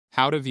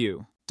How to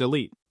view,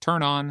 delete,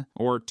 turn on,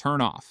 or turn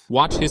off.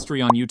 Watch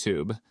history on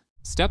YouTube.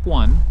 Step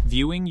 1.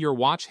 Viewing your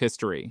watch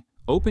history.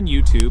 Open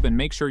YouTube and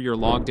make sure you're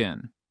logged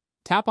in.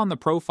 Tap on the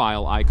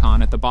profile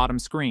icon at the bottom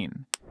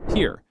screen.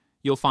 Here,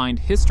 you'll find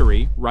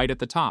History right at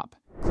the top.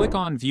 Click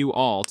on View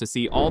All to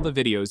see all the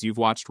videos you've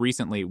watched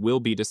recently will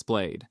be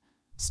displayed.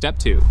 Step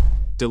 2.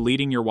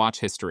 Deleting your watch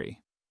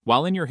history.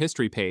 While in your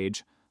history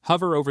page,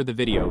 hover over the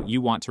video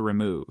you want to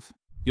remove.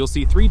 You'll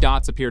see 3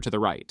 dots appear to the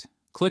right.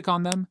 Click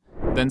on them,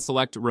 then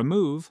select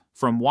Remove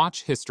from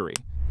Watch History.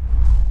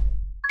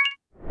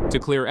 To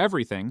clear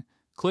everything,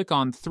 click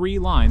on 3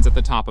 lines at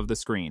the top of the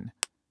screen.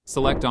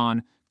 Select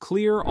on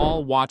Clear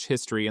All Watch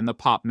History in the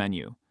pop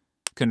menu.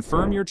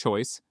 Confirm your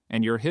choice,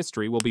 and your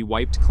history will be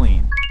wiped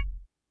clean.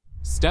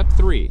 Step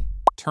 3.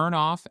 Turn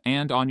off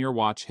and on your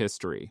watch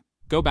history.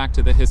 Go back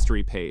to the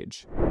History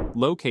page.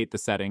 Locate the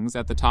settings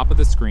at the top of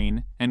the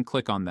screen and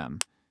click on them.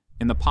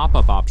 In the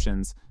pop-up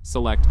options,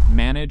 select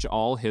Manage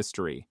All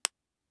History.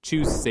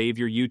 Choose Save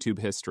Your YouTube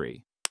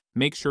History.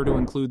 Make sure to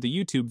include the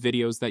YouTube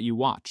videos that you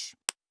watch.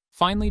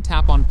 Finally,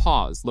 tap on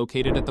Pause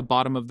located at the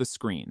bottom of the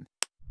screen.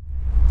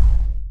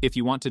 If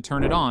you want to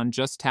turn it on,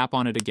 just tap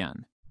on it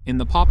again. In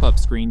the pop-up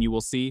screen, you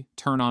will see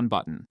Turn On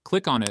button.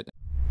 Click on it,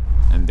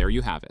 and there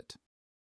you have it.